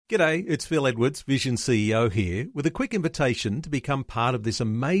G'day, it's Phil Edwards, Vision CEO here, with a quick invitation to become part of this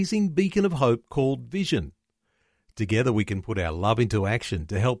amazing beacon of hope called Vision. Together we can put our love into action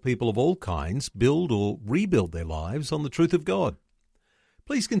to help people of all kinds build or rebuild their lives on the truth of God.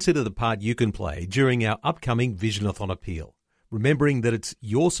 Please consider the part you can play during our upcoming Visionathon appeal, remembering that it's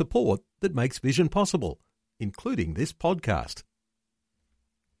your support that makes Vision possible, including this podcast.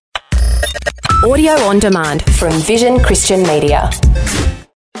 Audio on demand from Vision Christian Media.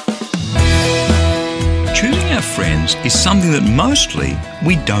 Choosing our friends is something that mostly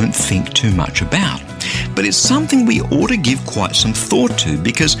we don't think too much about. But it's something we ought to give quite some thought to,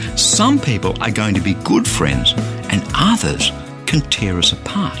 because some people are going to be good friends and others can tear us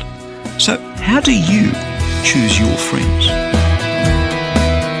apart. So how do you choose your friends?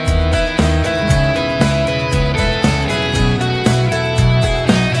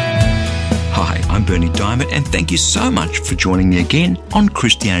 Hi, I'm Bernie Diamond, and thank you so much for joining me again on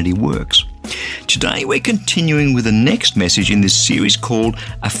Christianity Works. Today we're continuing with the next message in this series called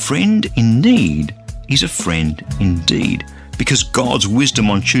A Friend in Need is a Friend Indeed. Because God's wisdom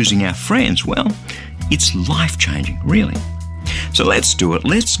on choosing our friends, well, it's life-changing, really. So let's do it.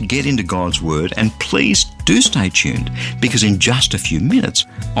 Let's get into God's Word, and please do stay tuned, because in just a few minutes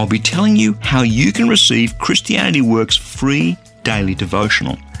I'll be telling you how you can receive Christianity Works' free daily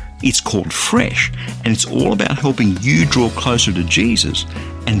devotional. It's called Fresh, and it's all about helping you draw closer to Jesus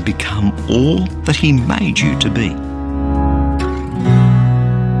and become all that He made you to be.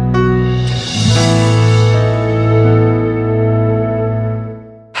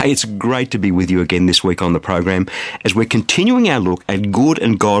 Hey, it's great to be with you again this week on the program as we're continuing our look at good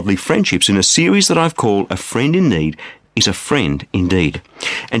and godly friendships in a series that I've called A Friend in Need is a Friend Indeed.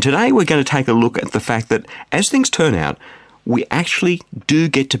 And today we're going to take a look at the fact that as things turn out, we actually do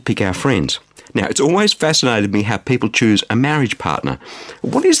get to pick our friends. Now, it's always fascinated me how people choose a marriage partner.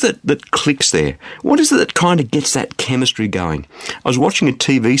 What is it that clicks there? What is it that kind of gets that chemistry going? I was watching a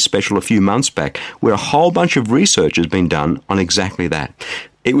TV special a few months back where a whole bunch of research has been done on exactly that.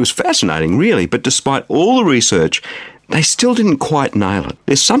 It was fascinating, really, but despite all the research, they still didn't quite nail it.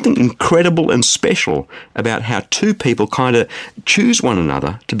 There's something incredible and special about how two people kind of choose one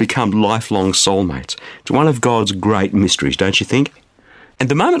another to become lifelong soulmates. It's one of God's great mysteries, don't you think? And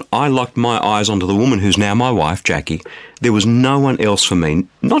the moment I locked my eyes onto the woman who's now my wife, Jackie, there was no one else for me.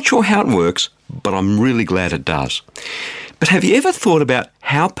 Not sure how it works, but I'm really glad it does. But have you ever thought about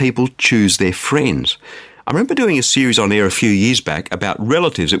how people choose their friends? I remember doing a series on air a few years back about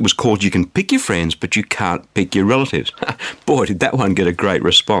relatives. It was called You Can Pick Your Friends, but You Can't Pick Your Relatives. Boy, did that one get a great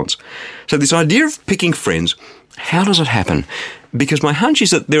response. So this idea of picking friends, how does it happen? Because my hunch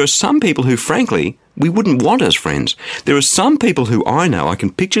is that there are some people who, frankly, we wouldn't want as friends. There are some people who I know, I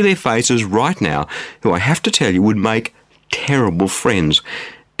can picture their faces right now, who I have to tell you would make terrible friends.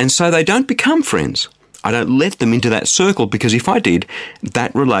 And so they don't become friends. I don't let them into that circle, because if I did,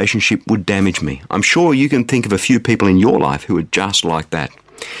 that relationship would damage me. I'm sure you can think of a few people in your life who are just like that.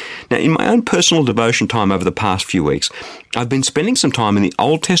 Now, in my own personal devotion time over the past few weeks, I've been spending some time in the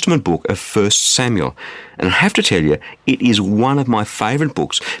Old Testament book of 1 Samuel. And I have to tell you, it is one of my favourite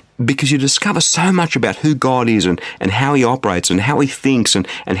books, because you discover so much about who God is and how He operates and how He thinks and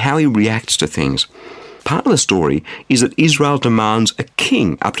how He reacts to things. Part of the story is that Israel demands a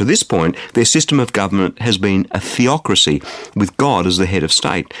king. Up to this point, their system of government has been a theocracy, with God as the head of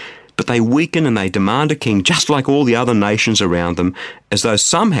state. But they weaken and they demand a king just like all the other nations around them, as though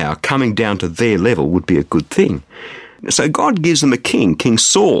somehow coming down to their level would be a good thing. So God gives them a king, King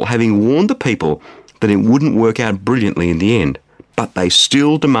Saul, having warned the people that it wouldn't work out brilliantly in the end. But they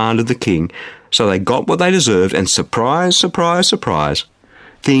still demanded the king, so they got what they deserved, and surprise, surprise, surprise,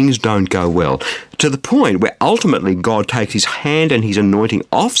 things don't go well, to the point where ultimately God takes His hand and His anointing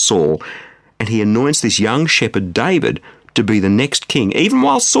off Saul, and He anoints this young shepherd David to be the next king, even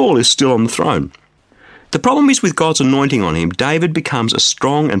while Saul is still on the throne. The problem is, with God's anointing on him, David becomes a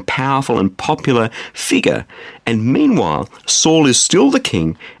strong and powerful and popular figure, and meanwhile Saul is still the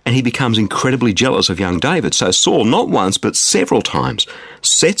king, and he becomes incredibly jealous of young David. So Saul, not once but several times,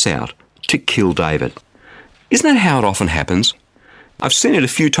 sets out to kill David. Isn't that how it often happens? I've seen it a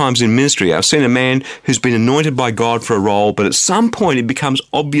few times in ministry. I've seen a man who's been anointed by God for a role, but at some point it becomes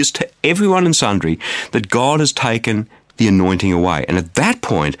obvious to everyone and sundry that God has taken the anointing away. And at that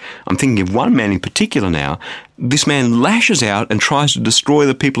point, I'm thinking of one man in particular now, this man lashes out and tries to destroy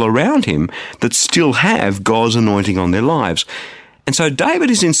the people around him that still have God's anointing on their lives. And so David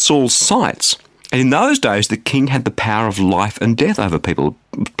is in Saul's sights. And in those days, the king had the power of life and death over people,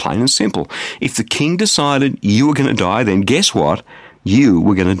 plain and simple. If the king decided you were going to die, then guess what? You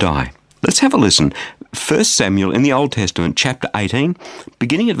were going to die. Let's have a listen. 1 Samuel in the Old Testament, chapter 18,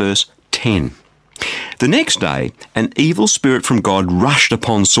 beginning at verse 10. The next day, an evil spirit from God rushed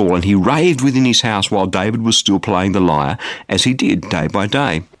upon Saul, and he raved within his house while David was still playing the lyre, as he did day by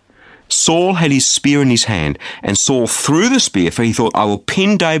day. Saul had his spear in his hand, and Saul threw the spear, for he thought, I will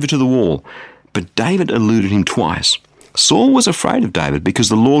pin David to the wall. But David eluded him twice. Saul was afraid of David because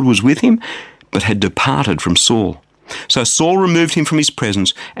the Lord was with him, but had departed from Saul. So Saul removed him from his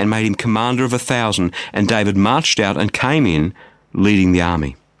presence and made him commander of 1,000, and David marched out and came in, leading the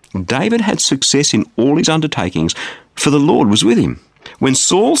army. David had success in all his undertakings, for the Lord was with him. When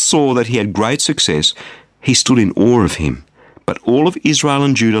Saul saw that he had great success, he stood in awe of him. But all of Israel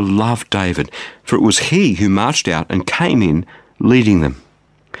and Judah loved David, for it was he who marched out and came in, leading them.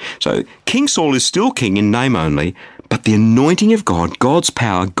 So King Saul is still king in name only, but the anointing of God, God's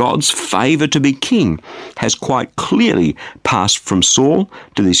power, God's favour to be king, has quite clearly passed from Saul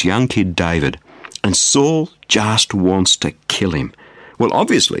to this young kid David. And Saul just wants to kill him. Well,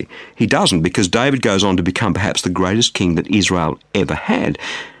 obviously, he doesn't, because David goes on to become perhaps the greatest king that Israel ever had.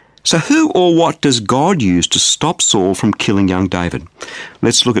 So who or what does God use to stop Saul from killing young David?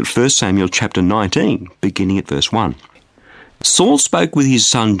 Let's look at 1 Samuel chapter 19, beginning at verse 1. Saul spoke with his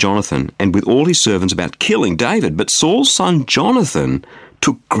son Jonathan and with all his servants about killing David, but Saul's son Jonathan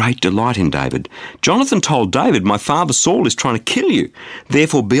took great delight in David. Jonathan told David, my father Saul is trying to kill you.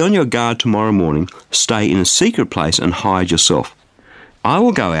 Therefore be on your guard tomorrow morning, stay in a secret place and hide yourself. I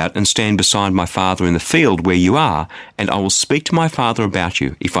will go out and stand beside my father in the field where you are, and I will speak to my father about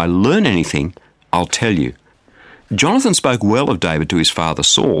you. If I learn anything, I'll tell you. Jonathan spoke well of David to his father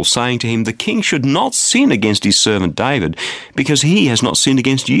Saul, saying to him, the king should not sin against his servant David, because he has not sinned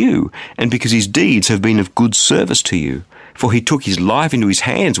against you, and because his deeds have been of good service to you. For he took his life into his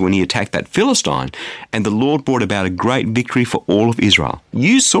hands when he attacked that Philistine, and the Lord brought about a great victory for all of Israel.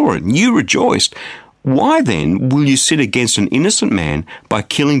 You saw it, and you rejoiced. Why then will you sit against an innocent man by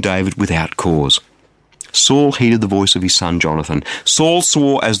killing David without cause? Saul heeded the voice of his son Jonathan. Saul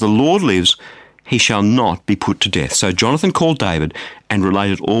swore, as the Lord lives, he shall not be put to death. So Jonathan called David and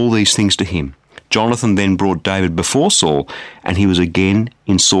related all these things to him. Jonathan then brought David before Saul, and he was again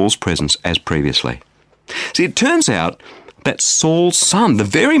in Saul's presence as previously. See, it turns out that Saul's son, the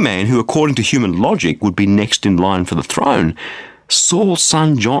very man who according to human logic would be next in line for the throne, Saul's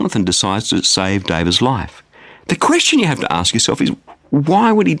son Jonathan decides to save David's life. The question you have to ask yourself is,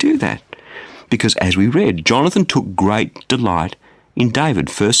 why would he do that? Because as we read, Jonathan took great delight in David,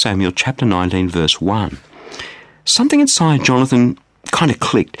 1 Samuel chapter 19, verse 1. Something inside Jonathan kind of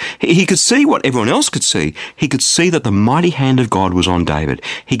clicked. He could see what everyone else could see. He could see that the mighty hand of God was on David.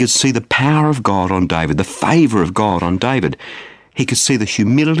 He could see the power of God on David, the favour of God on David. He could see the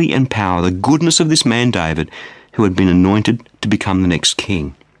humility and power, the goodness of this man David, who had been anointed to become the next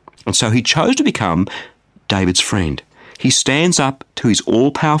king. And so he chose to become David's friend. He stands up to his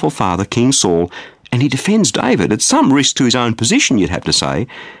all-powerful father, King Saul, and he defends David at some risk to his own position, you'd have to say,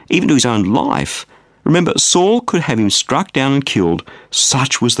 even to his own life. Remember, Saul could have him struck down and killed.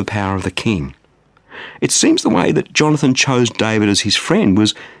 Such was the power of the king. It seems the way that Jonathan chose David as his friend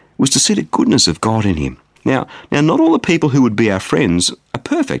was to see the goodness of God in him. Now, not all the people who would be our friends are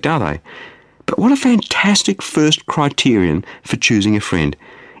perfect, are they? But what a fantastic first criterion for choosing a friend.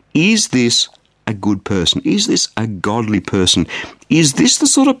 Is this a good person? Is this a godly person? Is this the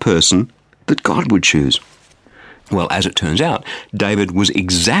sort of person that God would choose? Well, as it turns out, David was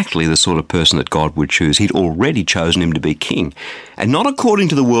exactly the sort of person that God would choose. He'd already chosen him to be king. And not according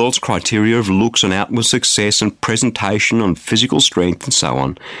to the world's criteria of looks and outward success and presentation and physical strength and so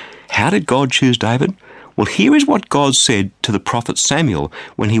on. How did God choose David? Well, here is what God said to the prophet Samuel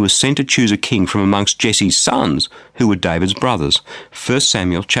when he was sent to choose a king from amongst Jesse's sons, who were David's brothers. 1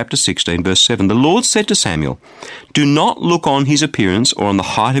 Samuel chapter 16, verse 7. The Lord said to Samuel, do not look on his appearance or on the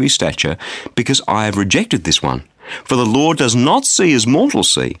height of his stature, because I have rejected this one. For the Lord does not see as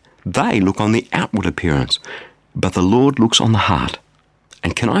mortals see. They look on the outward appearance, but the Lord looks on the heart.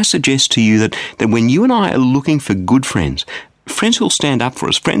 And can I suggest to you that when you and I are looking for good friends who'll stand up for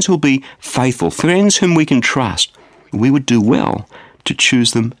us, friends who'll be faithful, friends whom we can trust, we would do well to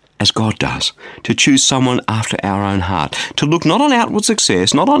choose them as God does, to choose someone after our own heart, to look not on outward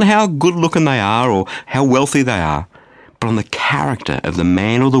success, not on how good looking they are or how wealthy they are, but on the character of the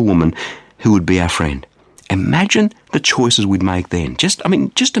man or the woman who would be our friend. Imagine the choices we'd make then. Just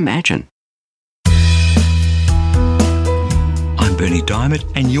imagine. I'm Bernie Diamond,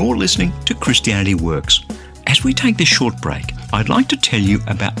 and you're listening to Christianity Works. As we take this short break, I'd like to tell you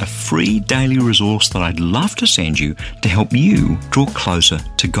about a free daily resource that I'd love to send you to help you draw closer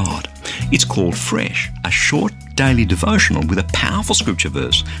to God. It's called Fresh, a short daily devotional with a powerful scripture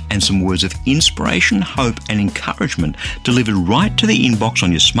verse and some words of inspiration, hope and encouragement delivered right to the inbox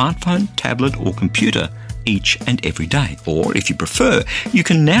on your smartphone, tablet or computer each and every day. Or if you prefer, you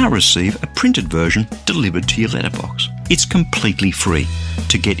can now receive a printed version delivered to your letterbox. It's completely free.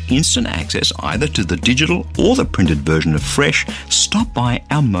 To get instant access either to the digital or the printed version of Fresh, stop by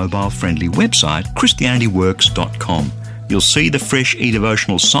our mobile-friendly website, christianityworks.com. You'll see the Fresh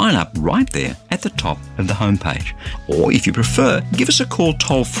eDevotional sign up right there at the top of the homepage. Or if you prefer, give us a call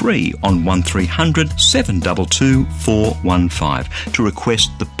toll-free on 1300 722 415 to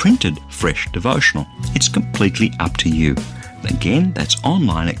request the printed Fresh devotional. It's completely up to you. Again, that's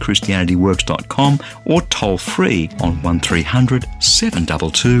online at christianityworks.com or toll-free on 1300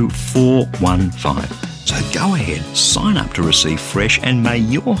 722 415. So go ahead, sign up to receive Fresh, and may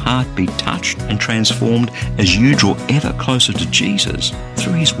your heart be touched and transformed as you draw ever closer to Jesus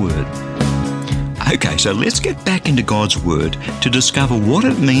through His Word. Okay, so let's get back into God's Word to discover what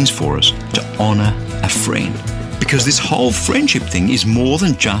it means for us to honour a friend. Because this whole friendship thing is more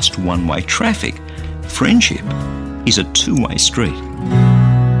than just one-way traffic. Friendship is a two-way street.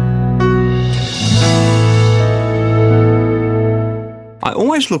 I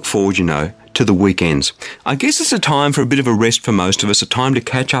always look forward, to the weekends. I guess it's a time for a bit of a rest for most of us, a time to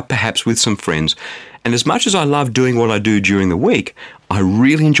catch up perhaps with some friends. And as much as I love doing what I do during the week, I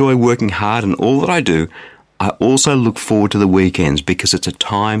really enjoy working hard in all that I do. I also look forward to the weekends because it's a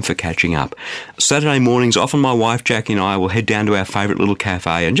time for catching up. Saturday mornings, often my wife Jackie and I will head down to our favourite little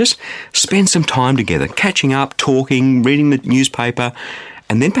cafe and just spend some time together, catching up, talking, reading the newspaper,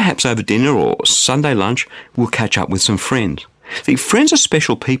 and then perhaps over dinner or Sunday lunch, we'll catch up with some friends. See, friends are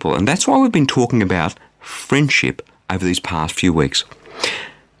special people, and that's why we've been talking about friendship over these past few weeks.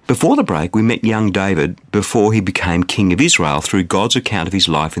 Before the break, we met young David before he became king of Israel through God's account of his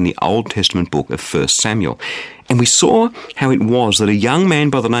life in the Old Testament book of 1 Samuel. And we saw how it was that a young man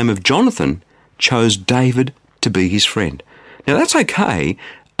by the name of Jonathan chose David to be his friend. Now that's okay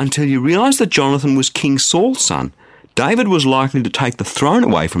until you realise that Jonathan was King Saul's son. David was likely to take the throne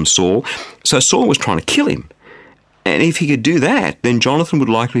away from Saul, so Saul was trying to kill him. And if he could do that, then Jonathan would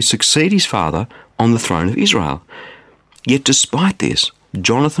likely succeed his father on the throne of Israel. Yet despite this,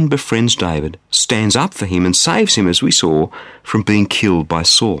 Jonathan befriends David, stands up for him and saves him, as we saw, from being killed by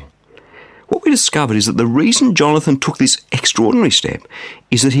Saul. What we discovered is that the reason Jonathan took this extraordinary step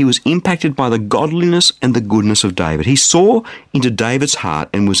is that he was impacted by the godliness and the goodness of David. He saw into David's heart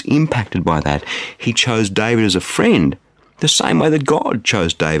and was impacted by that. He chose David as a friend, the same way that God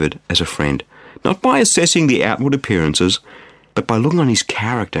chose David as a friend. Not by assessing the outward appearances, but by looking on his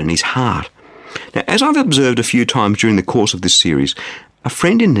character and his heart. Now, as I've observed a few times during the course of this series, a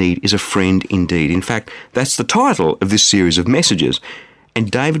friend in need is a friend indeed. In fact, that's the title of this series of messages.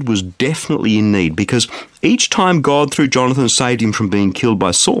 And David was definitely in need, because each time God, through Jonathan, saved him from being killed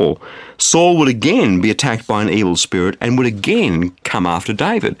by Saul, Saul would again be attacked by an evil spirit and would again come after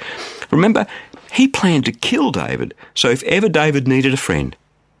David. Remember, he planned to kill David, so if ever David needed a friend,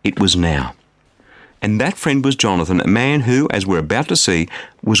 it was now. And that friend was Jonathan, a man who, as we're about to see,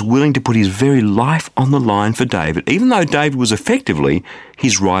 was willing to put his very life on the line for David, even though David was effectively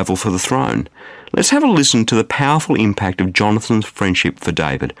his rival for the throne. Let's have a listen to the powerful impact of Jonathan's friendship for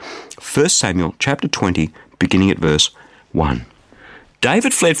David. 1 Samuel chapter 20, beginning at verse 1.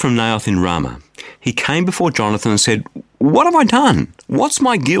 David fled from Naioth in Ramah. He came before Jonathan and said, "What have I done? What's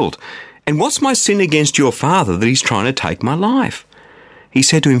my guilt? And what's my sin against your father that he's trying to take my life?" He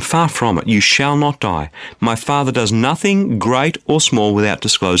said to him, "Far from it, you shall not die. My father does nothing great or small without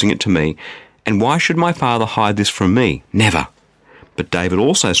disclosing it to me. And why should my father hide this from me? Never." But David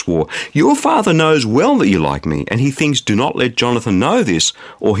also swore, "Your father knows well that you like me, and he thinks, do not let Jonathan know this,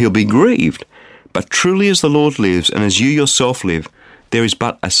 or he'll be grieved. But truly as the Lord lives, and as you yourself live, there is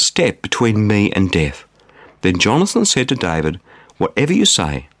but a step between me and death." Then Jonathan said to David, "Whatever you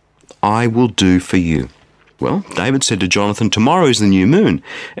say, I will do for you." Well, David said to Jonathan, "Tomorrow is the new moon,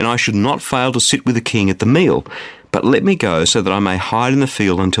 and I should not fail to sit with the king at the meal. But let me go so that I may hide in the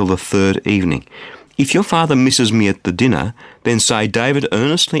field until the third evening. If your father misses me at the dinner, then say, David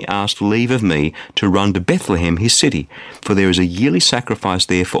earnestly asked leave of me to run to Bethlehem, his city, for there is a yearly sacrifice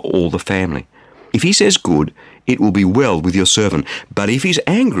there for all the family. If he says good, it will be well with your servant. But if he's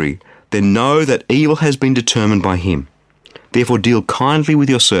angry, then know that evil has been determined by him. Therefore deal kindly with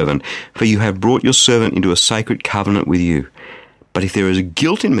your servant, for you have brought your servant into a sacred covenant with you. But if there is a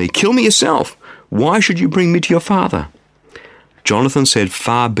guilt in me, kill me yourself. Why should you bring me to your father?" Jonathan said,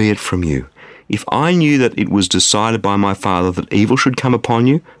 "Far be it from you. If I knew that it was decided by my father that evil should come upon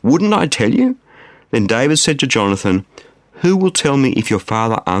you, wouldn't I tell you?" Then David said to Jonathan, "Who will tell me if your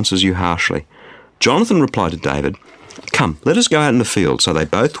father answers you harshly?" Jonathan replied to David, "Come, let us go out in the field." So they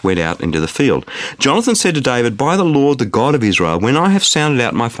both went out into the field. Jonathan said to David, "By the Lord, the God of Israel, when I have sounded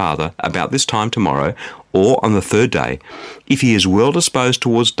out my father about this time tomorrow, or on the third day, if he is well disposed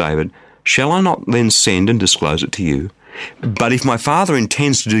towards David, shall I not then send and disclose it to you? But if my father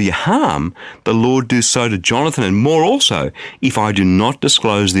intends to do you harm, the Lord do so to Jonathan, and more also, if I do not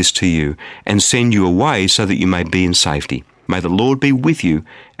disclose this to you, and send you away so that you may be in safety. May the Lord be with you,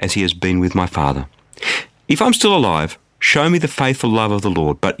 as he has been with my father. If I'm still alive, show me the faithful love of the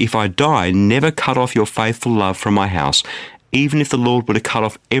Lord, but if I die, never cut off your faithful love from my house, even if the Lord were to cut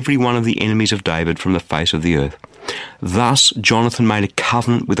off every one of the enemies of David from the face of the earth." Thus Jonathan made a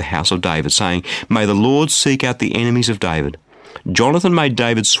covenant with the house of David, saying, "May the Lord seek out the enemies of David." Jonathan made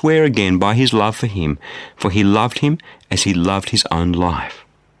David swear again by his love for him, for he loved him as he loved his own life.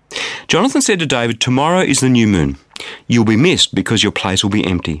 Jonathan said to David, "Tomorrow is the new moon. You'll be missed because your place will be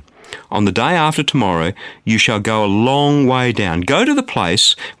empty. On the day after tomorrow, you shall go a long way down. Go to the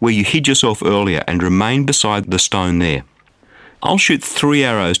place where you hid yourself earlier and remain beside the stone there. I'll shoot 3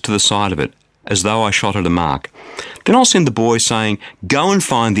 arrows to the side of it, as though I shot at a mark. Then I'll send the boy saying, 'Go and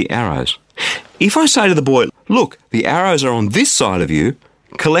find the arrows.' If I say to the boy, 'Look, the arrows are on this side of you,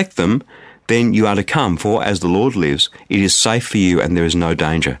 collect them,' then you are to come, for as the Lord lives, it is safe for you and there is no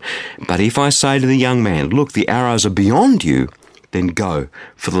danger. But if I say to the young man, 'Look, the arrows are beyond you,' then go,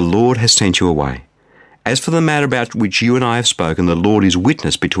 for the Lord has sent you away. As for the matter about which you and I have spoken, the Lord is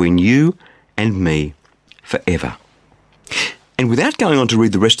witness between you and me forever." And without going on to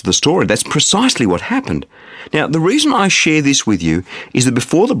read the rest of the story, that's precisely what happened. Now, the reason I share this with you is that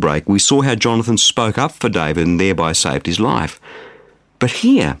before the break, we saw how Jonathan spoke up for David and thereby saved his life. But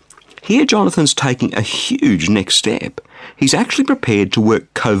here Jonathan's taking a huge next step. He's actually prepared to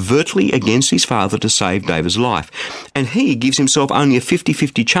work covertly against his father to save David's life. And he gives himself only a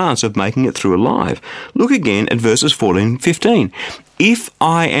 50-50 chance of making it through alive. Look again at verses 14 and 15. "If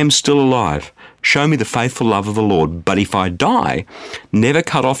I am still alive, show me the faithful love of the Lord. But if I die, never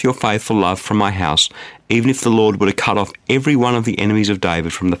cut off your faithful love from my house, even if the Lord were to cut off every one of the enemies of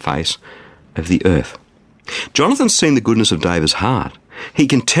David from the face of the earth." Jonathan's seen the goodness of David's heart. He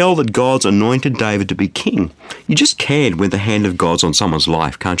can tell that God's anointed David to be king. You just can when the hand of God's on someone's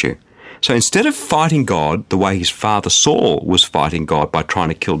life, can't you? So instead of fighting God the way his father Saul was fighting God by trying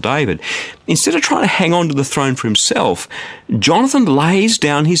to kill David, instead of trying to hang on to the throne for himself, Jonathan lays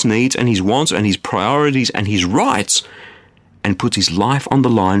down his needs and his wants and his priorities and his rights and puts his life on the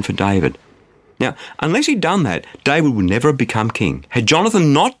line for David. Now, unless he'd done that, David would never have become king. Had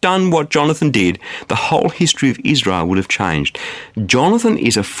Jonathan not done what Jonathan did, the whole history of Israel would have changed. Jonathan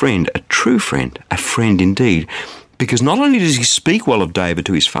is a friend, a true friend, a friend indeed, because not only does he speak well of David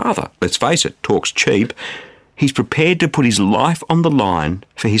to his father, let's face it, talks cheap, he's prepared to put his life on the line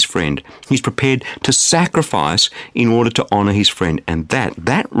for his friend. He's prepared to sacrifice in order to honour his friend. And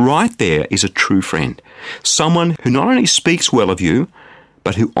that right there is a true friend. Someone who not only speaks well of you,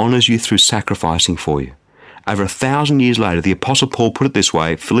 but who honours you through sacrificing for you. Over 1,000 years later, the Apostle Paul put it this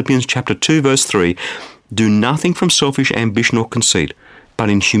way, Philippians chapter 2, verse 3, "Do nothing from selfish ambition or conceit, but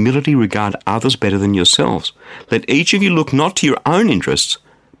in humility regard others better than yourselves. Let each of you look not to your own interests,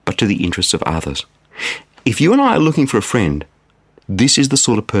 but to the interests of others." If you and I are looking for a friend, this is the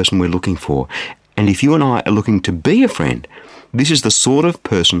sort of person we're looking for. And if you and I are looking to be a friend, this is the sort of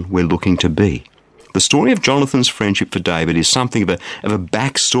person we're looking to be. The story of Jonathan's friendship for David is something of a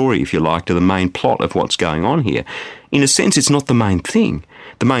backstory, if you like, to the main plot of what's going on here. In a sense, it's not the main thing.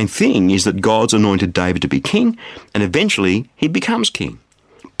 The main thing is that God's anointed David to be king, and eventually he becomes king.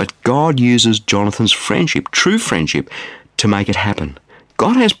 But God uses Jonathan's friendship, true friendship, to make it happen.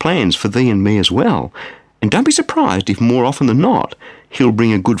 God has plans for thee and me as well. And don't be surprised if more often than not, he'll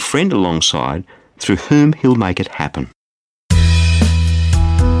bring a good friend alongside through whom he'll make it happen.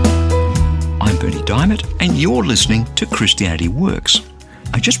 I'm Bernie Diamond, and you're listening to Christianity Works.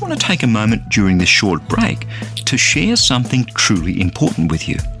 I just want to take a moment during this short break to share something truly important with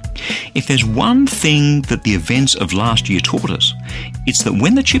you. If there's one thing that the events of last year taught us, it's that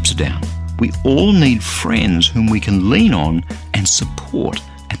when the chips are down, we all need friends whom we can lean on and support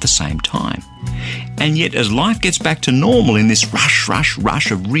at the same time. And yet, as life gets back to normal in this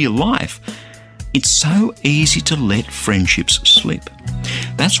rush of real life, it's so easy to let friendships slip.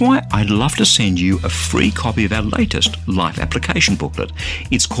 That's why I'd love to send you a free copy of our latest life application booklet.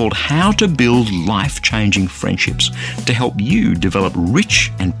 It's called How to Build Life-Changing Friendships, to help you develop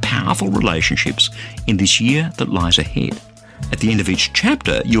rich and powerful relationships in this year that lies ahead. At the end of each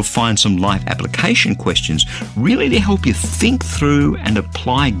chapter, you'll find some life application questions really to help you think through and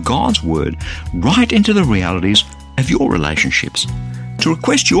apply God's Word right into the realities of your relationships. To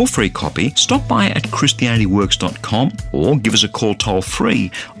request your free copy, stop by at christianityworks.com or give us a call toll-free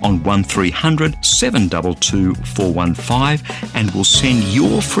on 1300 722 415 and we'll send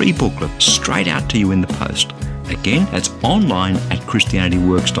your free booklet straight out to you in the post. Again, that's online at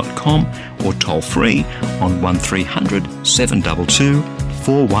christianityworks.com or toll-free on 1300 722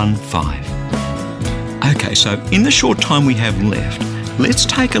 415. Okay, so in the short time we have left, let's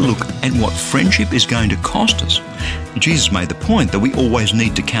take a look at what friendship is going to cost us. Jesus made the point that we always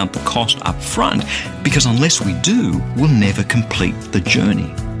need to count the cost up front, because unless we do, we'll never complete the journey.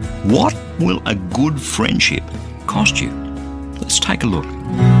 What will a good friendship cost you? Let's take a look.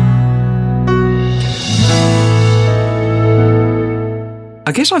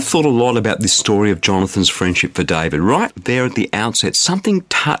 I guess I've thought a lot about this story of Jonathan's friendship for David. Right there at the outset, something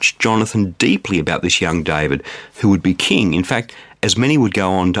touched Jonathan deeply about this young David, who would be king. In fact, as many would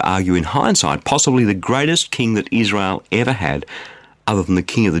go on to argue in hindsight, possibly the greatest king that Israel ever had, other than the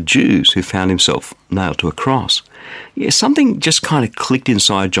king of the Jews, who found himself nailed to a cross. Yeah, something just kind of clicked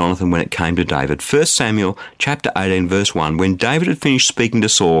inside Jonathan when it came to David. 1 Samuel chapter 18, verse 1, when David had finished speaking to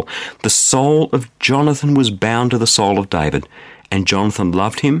Saul, the soul of Jonathan was bound to the soul of David, and Jonathan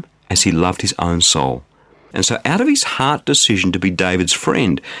loved him as he loved his own soul. And so out of his heart decision to be David's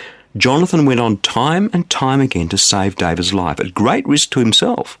friend, Jonathan went on time and time again to save David's life, at great risk to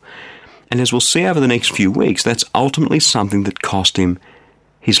himself. And as we'll see over the next few weeks, that's ultimately something that cost him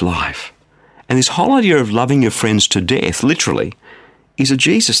his life. And this whole idea of loving your friends to death, literally, is a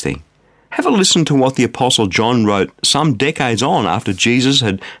Jesus thing. Have a listen to what the Apostle John wrote some decades on after Jesus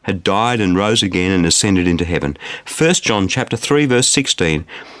had died and rose again and ascended into heaven. 1 John chapter 3, verse 16,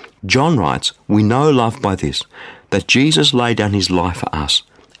 John writes, "We know love by this, that Jesus laid down his life for us,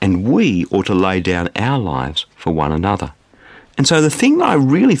 and we ought to lay down our lives for one another." And so the thing that I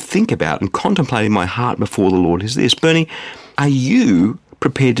really think about and contemplate in my heart before the Lord is this: Bernie, are you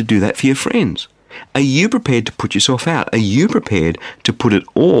prepared to do that for your friends? Are you prepared to put yourself out? Are you prepared to put it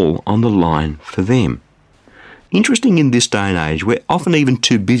all on the line for them? Interesting, in this day and age, we're often even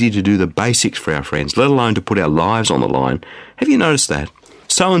too busy to do the basics for our friends, let alone to put our lives on the line. Have you noticed that?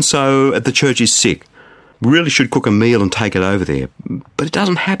 So-and-so at the church is sick. Really should cook a meal and take it over there. But it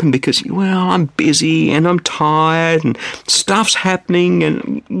doesn't happen because, well, I'm busy and I'm tired and stuff's happening,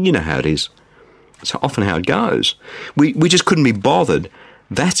 and you know how it is. It's often how it goes. We just couldn't be bothered.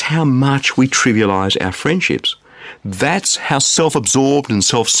 That's how much we trivialise our friendships. That's how self-absorbed and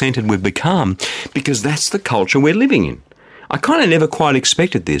self-centred we've become, because that's the culture we're living in. I kind of never quite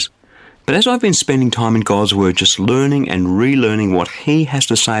expected this. But as I've been spending time in God's Word, just learning and relearning what He has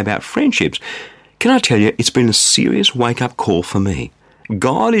to say about friendships, can I tell you, it's been a serious wake-up call for me.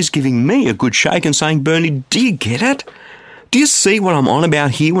 God is giving me a good shake and saying, Bernie, do you get it? Do you see what I'm on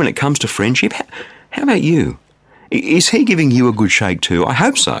about here when it comes to friendship? How about you? Is He giving you a good shake too? I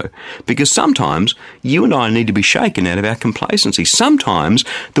hope so, because sometimes you and I need to be shaken out of our complacency. Sometimes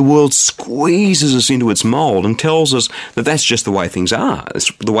the world squeezes us into its mould and tells us that that's just the way things are.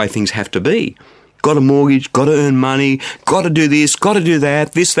 It's the way things have to be. Got a mortgage, got to earn money, got to do this, got to do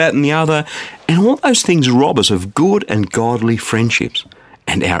that, this, that and the other. And all those things rob us of good and godly friendships.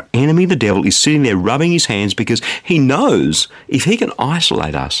 And our enemy, the devil, is sitting there rubbing his hands because he knows if he can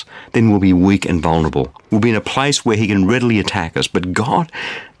isolate us, then we'll be weak and vulnerable. We'll be in a place where he can readily attack us. But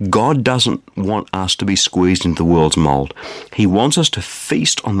God doesn't want us to be squeezed into the world's mould. He wants us to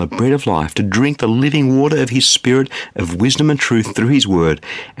feast on the bread of life, to drink the living water of His Spirit of wisdom and truth through His Word,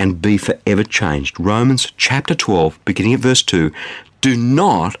 and be forever changed. Romans chapter 12, beginning at verse 2, do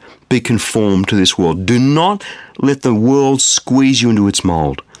not be conformed to this world. Do not let the world squeeze you into its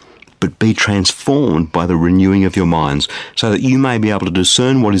mould, but be transformed by the renewing of your minds, so that you may be able to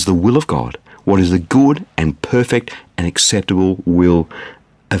discern what is the will of God, what is the good and perfect and acceptable will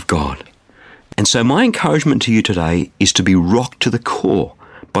of God. And so my encouragement to you today is to be rocked to the core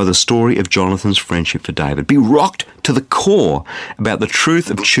by the story of Jonathan's friendship for David. Be rocked to the core about the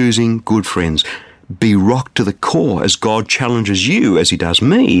truth of choosing good friends. Be rocked to the core as God challenges you, as He does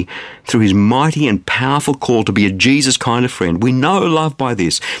me, through His mighty and powerful call to be a Jesus kind of friend. We know love by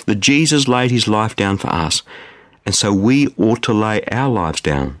this, that Jesus laid His life down for us, and so we ought to lay our lives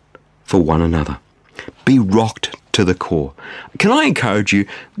down for one another. Be rocked to the core. Can I encourage you,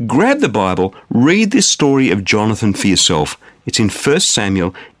 grab the Bible, read this story of Jonathan for yourself. It's in 1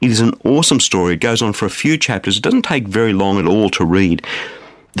 Samuel. It is an awesome story. It goes on for a few chapters. It doesn't take very long at all to read.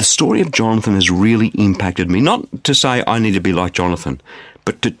 The story of Jonathan has really impacted me, not to say I need to be like Jonathan,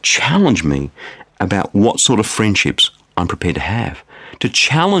 but to challenge me about what sort of friendships I'm prepared to have, to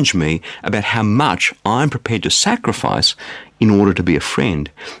challenge me about how much I'm prepared to sacrifice in order to be a friend,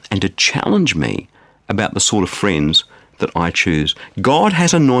 and to challenge me about the sort of friends that I choose. God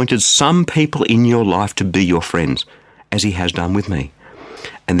has anointed some people in your life to be your friends, as he has done with me.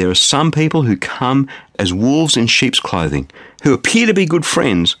 And there are some people who come as wolves in sheep's clothing, who appear to be good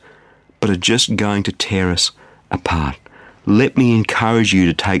friends, but are just going to tear us apart. Let me encourage you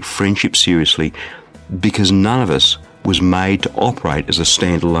to take friendship seriously, because none of us was made to operate as a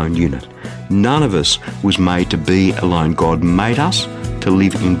standalone unit. None of us was made to be alone. God made us to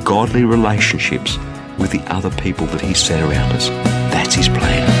live in godly relationships with the other people that he set around us. That's his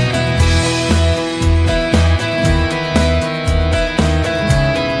plan.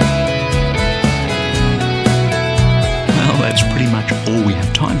 Well, that's pretty much all we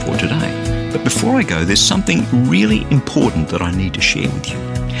have time for today. But before I go, there's something really important that I need to share with you.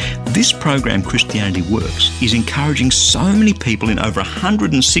 This program, Christianity Works, is encouraging so many people in over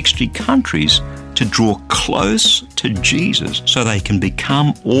 160 countries to draw close to Jesus so they can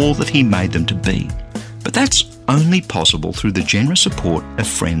become all that he made them to be. But that's only possible through the generous support of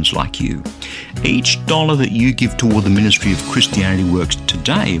friends like you. Each dollar that you give toward the ministry of Christianity Works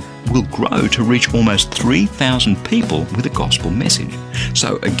today will grow to reach almost 3,000 people with a gospel message.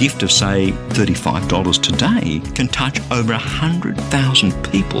 So a gift of, say, $35 today can touch over 100,000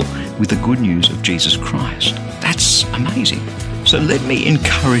 people with the good news of Jesus Christ. That's amazing. So let me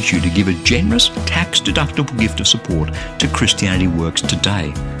encourage you to give a generous, tax-deductible gift of support to Christianity Works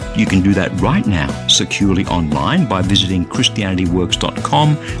today. You can do that right now, securely online by visiting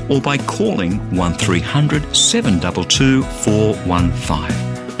ChristianityWorks.com or by calling 1300 722 415.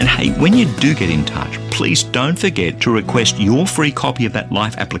 And hey, when you do get in touch, please don't forget to request your free copy of that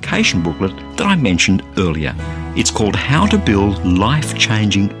life application booklet that I mentioned earlier. It's called How to Build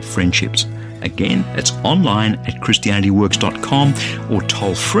Life-Changing Friendships. Again, it's online at ChristianityWorks.com or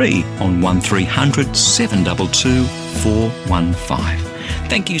toll free on 1300 722 415.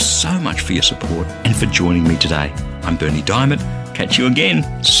 Thank you so much for your support and for joining me today. I'm Bernie Diamond. Catch you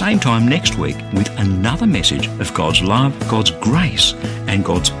again, same time next week, with another message of God's love, God's grace, and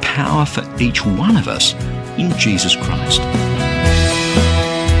God's power for each one of us in Jesus Christ.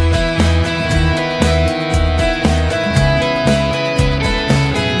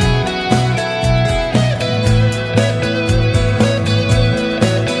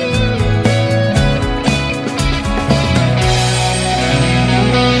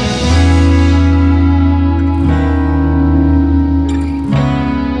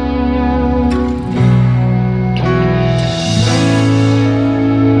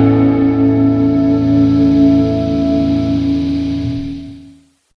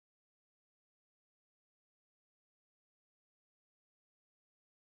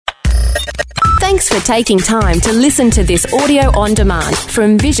 Thanks for taking time to listen to this audio on demand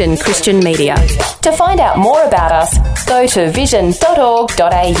from Vision Christian Media. To find out more about us, go to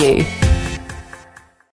vision.org.au.